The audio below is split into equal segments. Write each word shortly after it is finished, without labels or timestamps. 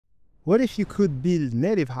What if you could build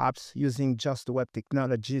native apps using just the web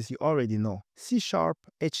technologies you already know? C#,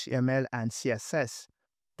 HTML, and CSS.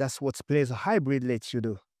 That's what Blazor Hybrid lets you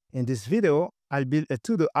do. In this video, I'll build a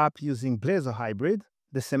Todo app using Blazor Hybrid,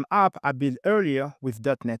 the same app I built earlier with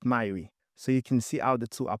 .NET MAUI, so you can see how the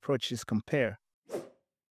two approaches compare.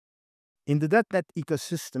 In the .NET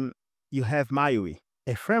ecosystem, you have MAUI,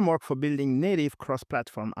 a framework for building native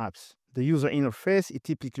cross-platform apps. The user interface is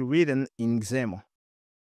typically written in XAML.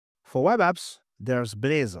 For web apps, there's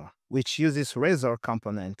Blazor, which uses Razor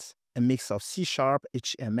components, a mix of C#,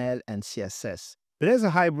 HTML, and CSS.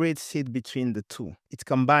 Blazor Hybrid sits between the two. It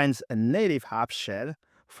combines a native app shell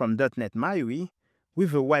from .NET MAUI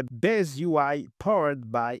with a web-based UI powered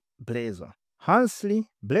by Blazor. Honestly,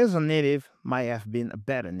 Blazor Native might have been a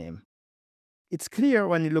better name. It's clear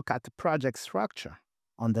when you look at the project structure.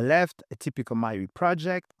 On the left, a typical MAUI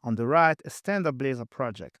project. On the right, a standard Blazor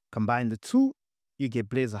project. Combine the two, you get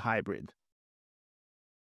Blazor Hybrid.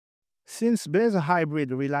 Since Blazor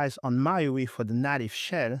Hybrid relies on MAUI for the native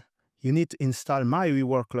shell, you need to install MAUI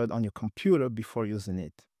workload on your computer before using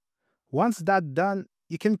it. Once that's done,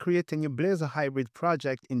 you can create a new Blazor Hybrid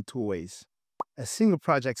project in two ways: a single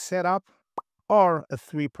project setup or a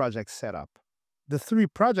three-project setup. The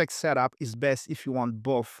three-project setup is best if you want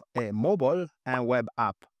both a mobile and web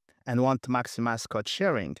app and want to maximize code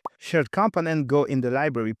sharing. Shared components go in the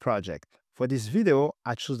library project. For this video,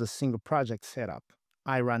 I choose the single project setup.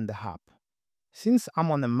 I run the app. Since I'm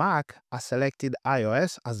on a Mac, I selected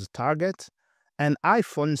iOS as the target and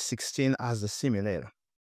iPhone 16 as the simulator.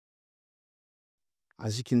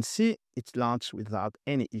 As you can see, it launched without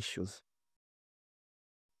any issues.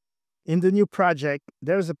 In the new project,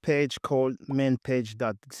 there's a page called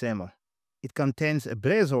mainpage.xaml. It contains a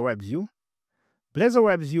Blazor web view. Blazor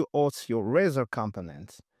web view hosts your Razor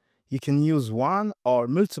components. You can use one or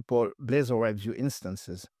multiple Blazor web view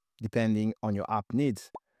instances, depending on your app needs.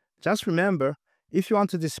 Just remember, if you want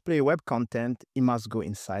to display web content, it must go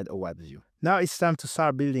inside a web view. Now it's time to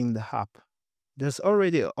start building the app. There's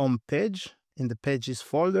already a home page in the Pages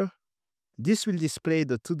folder. This will display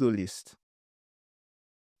the to-do list.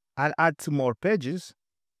 I'll add two more pages,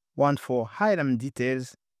 one for item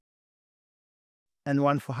details and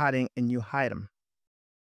one for adding a new item.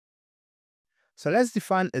 So let's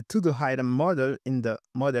define a to-do item model in the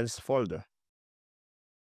Models folder.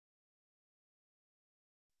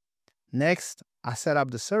 Next, I set up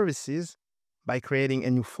the services by creating a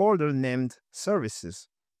new folder named Services.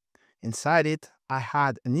 Inside it, I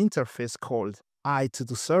had an interface called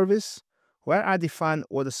iTodoService, where I define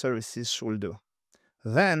what the services should do.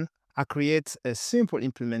 Then, I create a simple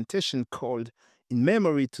implementation called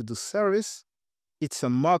in-memory to-do service. It's a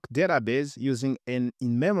mock database using an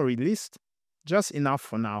in-memory list, just enough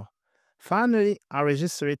for now. Finally, I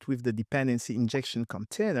register it with the dependency injection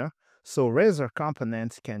container so Razor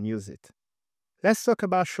components can use it. Let's talk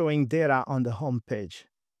about showing data on the home page.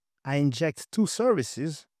 I inject two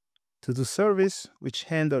services: to-do service, which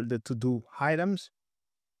handle the to-do items,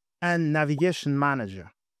 and Navigation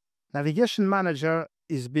Manager. Navigation Manager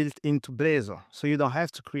is built into Blazor, so you don't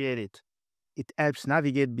have to create it. It helps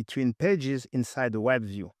navigate between pages inside the web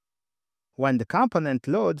view. When the component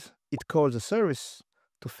loads, it calls a service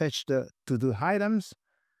to fetch the to-do items,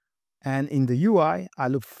 and in the UI, I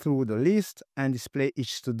look through the list and display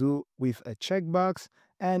each to-do with a checkbox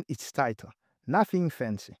and its title. Nothing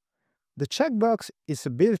fancy. The checkbox is a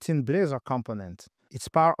built-in Blazor component. It's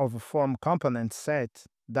part of a form component set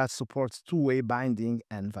that supports two-way binding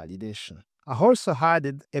and validation. I also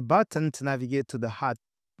added a button to navigate to the Add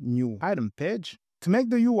New Item page. To make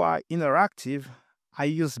the UI interactive, I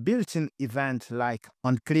use built-in events like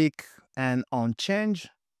onClick and onChange.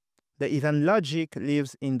 The event logic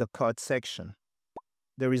lives in the code section.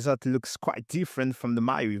 The result looks quite different from the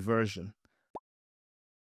MAUI version.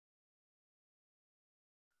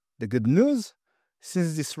 The good news,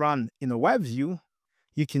 since this runs in a web view,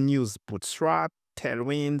 you can use Bootstrap,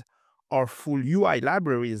 Tailwind, or full UI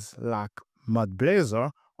libraries like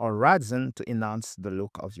ModBlazor or Radzen to enhance the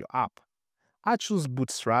look of your app. I choose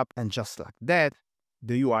Bootstrap, and just like that,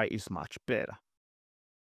 the UI is much better.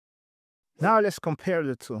 Now let's compare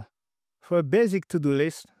the two. For a basic to-do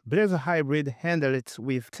list, Blazor Hybrid handles it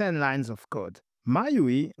with 10 lines of code.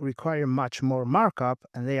 MAUI requires much more markup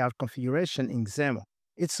and layout configuration in XAML.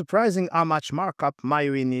 It's surprising how much markup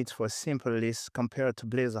MAUI needs for a simple list compared to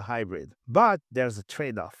Blazor Hybrid. But there's a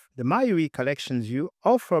trade-off. The MAUI collection view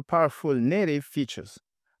offers powerful native features,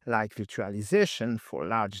 like virtualization for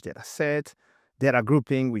large datasets, data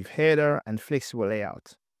grouping with header, and flexible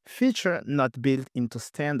layout. Feature not built into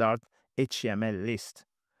standard HTML list.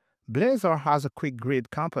 Blazor has a quick grid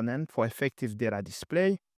component for effective data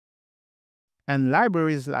display, And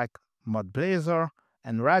libraries like Blazor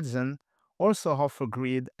and Radzen also offer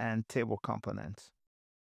grid and table components.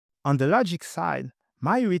 On the logic side,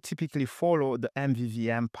 MAUI typically follow the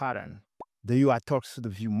MVVM pattern. The UI talks to the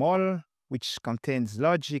view model, which contains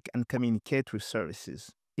logic and communicate with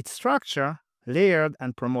services. Its structure, layered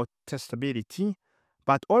and promote testability,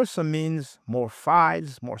 but also means more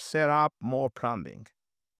files, more setup, more plumbing.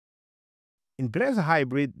 In Blazor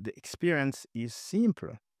Hybrid, the experience is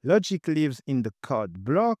simpler. Logic lives in the code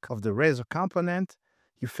block of the Razor component.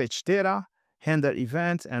 You fetch data, handle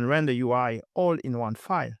events, and render UI all in one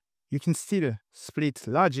file. You can still split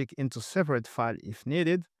logic into separate files if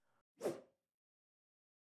needed.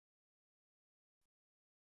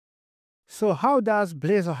 So how does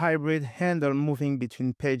Blazor Hybrid handle moving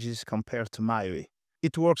between pages compared to MAUI?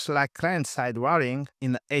 It works like client-side routing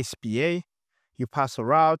in SPA. You pass a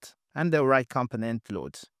route and the right component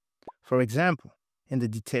loads. For example, in the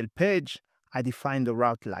detail page, I define the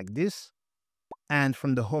route like this, and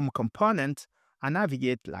from the home component, I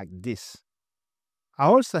navigate like this. I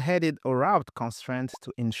also added a route constraint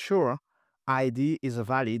to ensure ID is a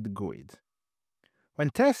valid grid.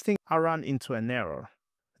 When testing, I ran into an error.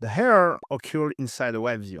 The error occurred inside the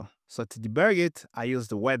WebView. So to debug it, I used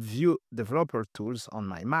the WebView developer tools on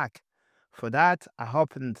my Mac. For that, I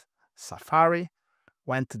opened Safari,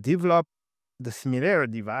 went to develop the simulator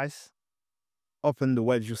device, opened the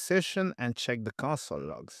WebView session, and checked the console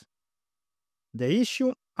logs. The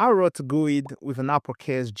issue, I wrote a GUID with an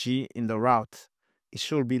uppercase G in the route. It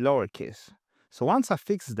should be lowercase. So once I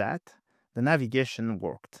fixed that, the navigation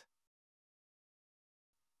worked.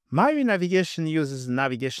 MAUI navigation uses the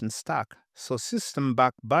navigation stack, so system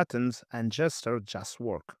back buttons and gestures just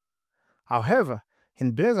work. However,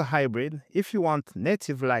 in Blazor Hybrid, if you want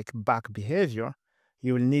native-like back behavior,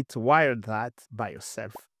 you will need to wire that by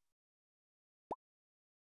yourself.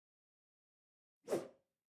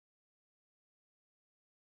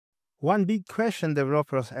 One big question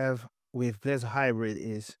developers have with Blazor Hybrid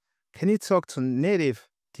is, can it talk to native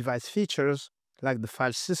device features like the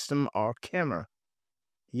file system or camera?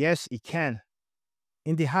 Yes, it can.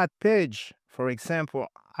 In the Add page, for example,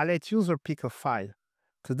 I let user pick a file.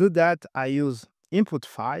 To do that, I use input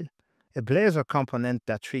file, a Blazor component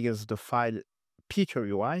that triggers the file picker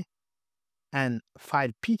UI, and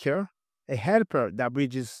file picker, a helper that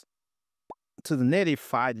bridges to the native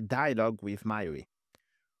file dialog with MAUI.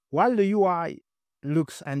 While the UI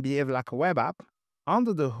looks and behaves like a web app,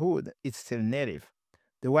 under the hood, it's still native.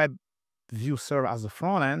 The web view serves as the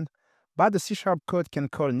front end, but the C# code can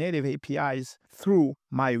call native APIs through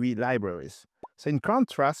MAUI libraries. So in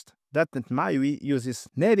contrast, .NET MAUI uses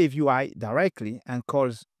native UI directly and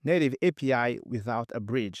calls native API without a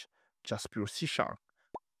bridge, just pure C#.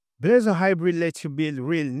 Blazor Hybrid lets you build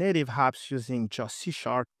real native apps using just C#,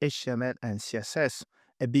 HTML, and CSS,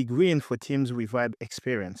 a big win for teams with web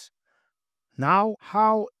experience. Now,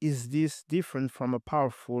 how is this different from a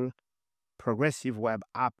powerful progressive web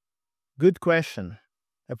app? Good question.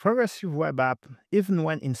 A progressive web app, even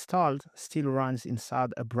when installed, still runs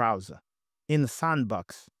inside a browser, in a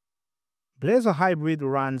sandbox. Blazor Hybrid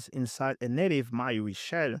runs inside a native MAUI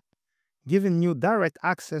shell, giving you direct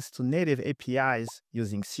access to native APIs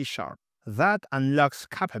using C#. That unlocks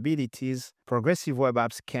capabilities progressive web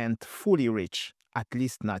apps can't fully reach, at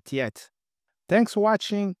least not yet. Thanks for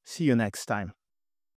watching. See you next time.